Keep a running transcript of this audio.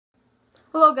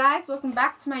Hello guys, welcome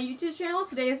back to my YouTube channel.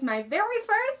 Today is my very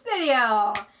first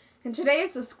video. And today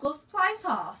is the school supplies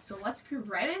haul. So let's get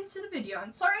right into the video.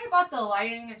 And sorry about the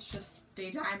lighting, it's just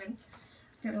daytime and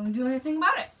I can't really do anything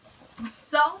about it.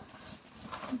 So,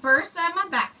 first I have my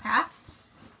backpack.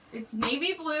 It's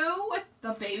navy blue with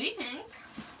the baby pink.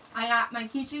 I got my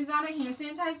keychains on it, hand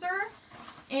sanitizer,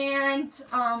 and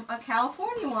a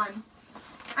California one.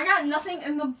 I got nothing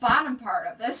in the bottom part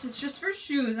of this. It's just for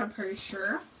shoes, I'm pretty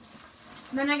sure.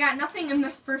 Then I got nothing in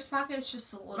this first pocket. It's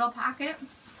just a little pocket.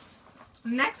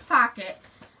 Next pocket,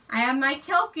 I have my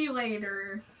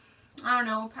calculator. I don't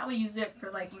know, probably use it for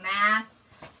like math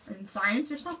and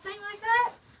science or something like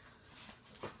that.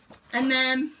 And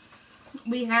then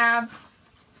we have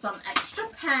some extra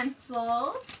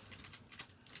pencils.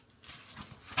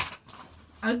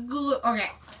 A glue.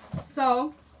 Okay,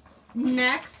 so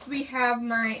next we have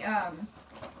my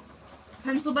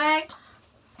pencil bag.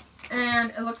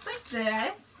 And it looks like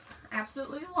this.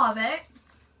 Absolutely love it.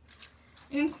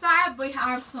 Inside we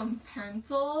have some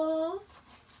pencils,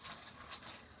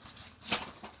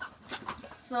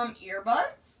 some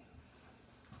earbuds,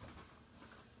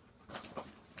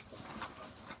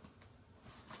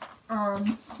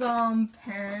 some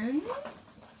pens,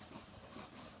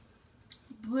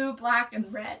 blue, black,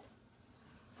 and red.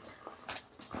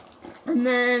 And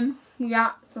then we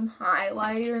got some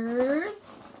highlighters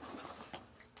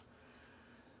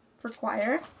for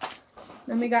choir.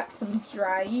 Then we got some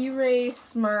dry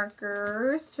erase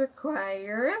markers for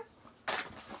choir.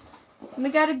 And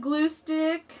we got a glue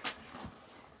stick,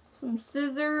 some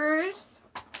scissors.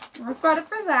 I bought it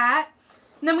for that.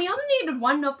 And then we only needed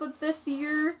one notebook this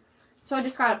year, so I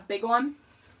just got a big one.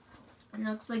 And it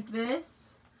looks like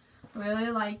this. I really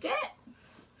like it.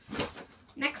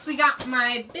 Next we got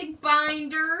my big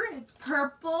binder. It's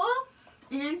purple.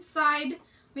 And inside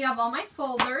we have all my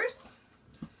folders.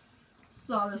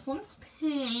 So this one's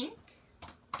pink.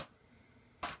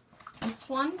 This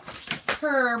one's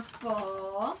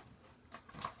purple.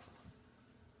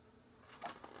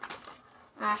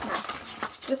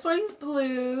 This one's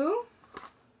blue.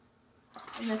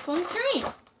 And this one's green.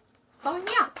 So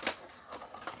yeah.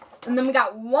 And then we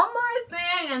got one more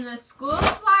thing in the school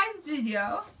supplies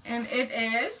video. And it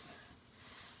is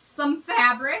some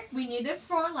fabric we needed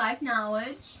for life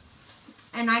knowledge.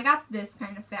 And I got this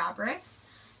kind of fabric.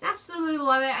 Absolutely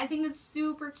love it. I think it's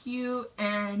super cute,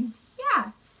 and yeah.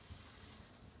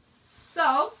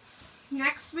 So,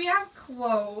 next we have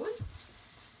clothes,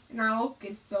 and I'll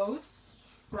get those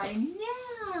right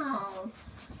now.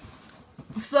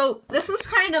 So, this is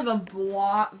kind of a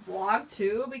vlog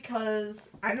too, because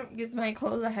I don't get my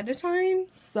clothes ahead of time,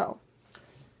 so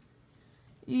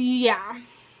yeah.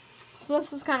 So,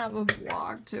 this is kind of a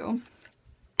vlog too,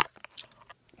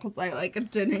 because I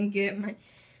didn't get my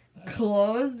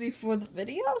clothes before the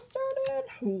video started.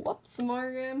 Whoops,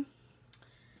 Morgan.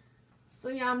 So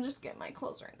yeah, I'm just getting my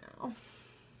clothes right now.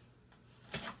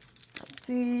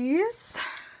 These.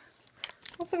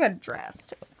 Also got a dress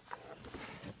too.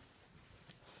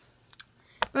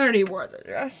 I already wore the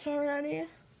dress already.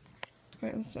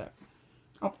 Wait, what's that?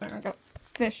 Oh, and I got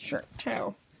this shirt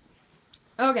too.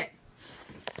 Okay.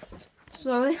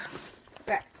 So,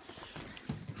 okay.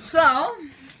 So,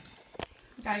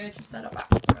 gotta get you set up.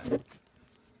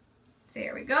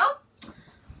 There we go.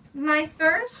 My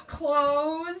first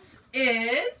clothes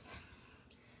is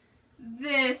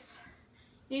this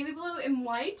navy blue and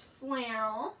white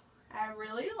flannel. I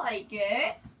really like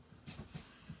it.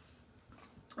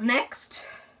 Next,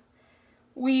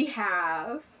 we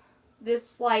have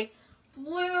this like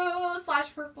blue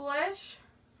 / purplish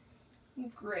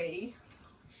gray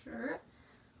shirt.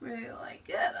 Really like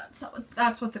it.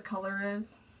 That's what the color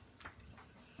is.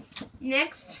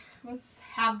 Next, let's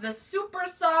have the super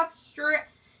soft shirt.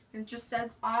 It just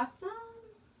says awesome.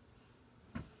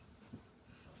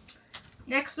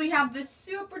 Next, we have this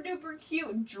super duper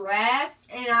cute dress,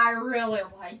 and I really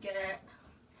like it.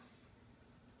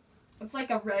 It's like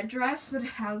a red dress, but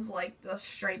it has like the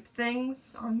stripe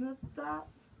things on the top.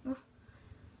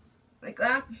 Like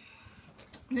that.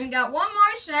 And we got one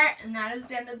more shirt, and that is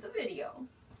the end of the video.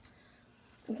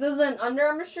 This is an Under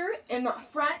Armour shirt. In the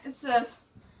front, it says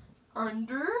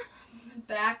Under. In the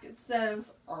back it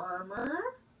says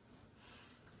Armor.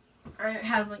 And it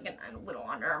has like a little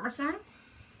Under Armour sign.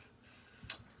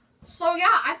 So yeah,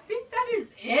 I think that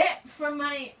is it for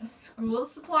my school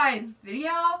supplies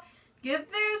video. Give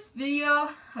this video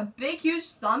a big huge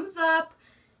thumbs up,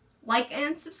 like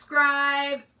and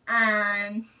subscribe,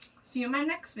 and see you in my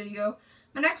next video.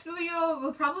 My next video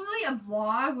will probably be a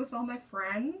vlog with all my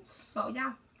friends. So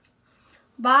yeah.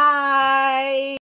 Bye.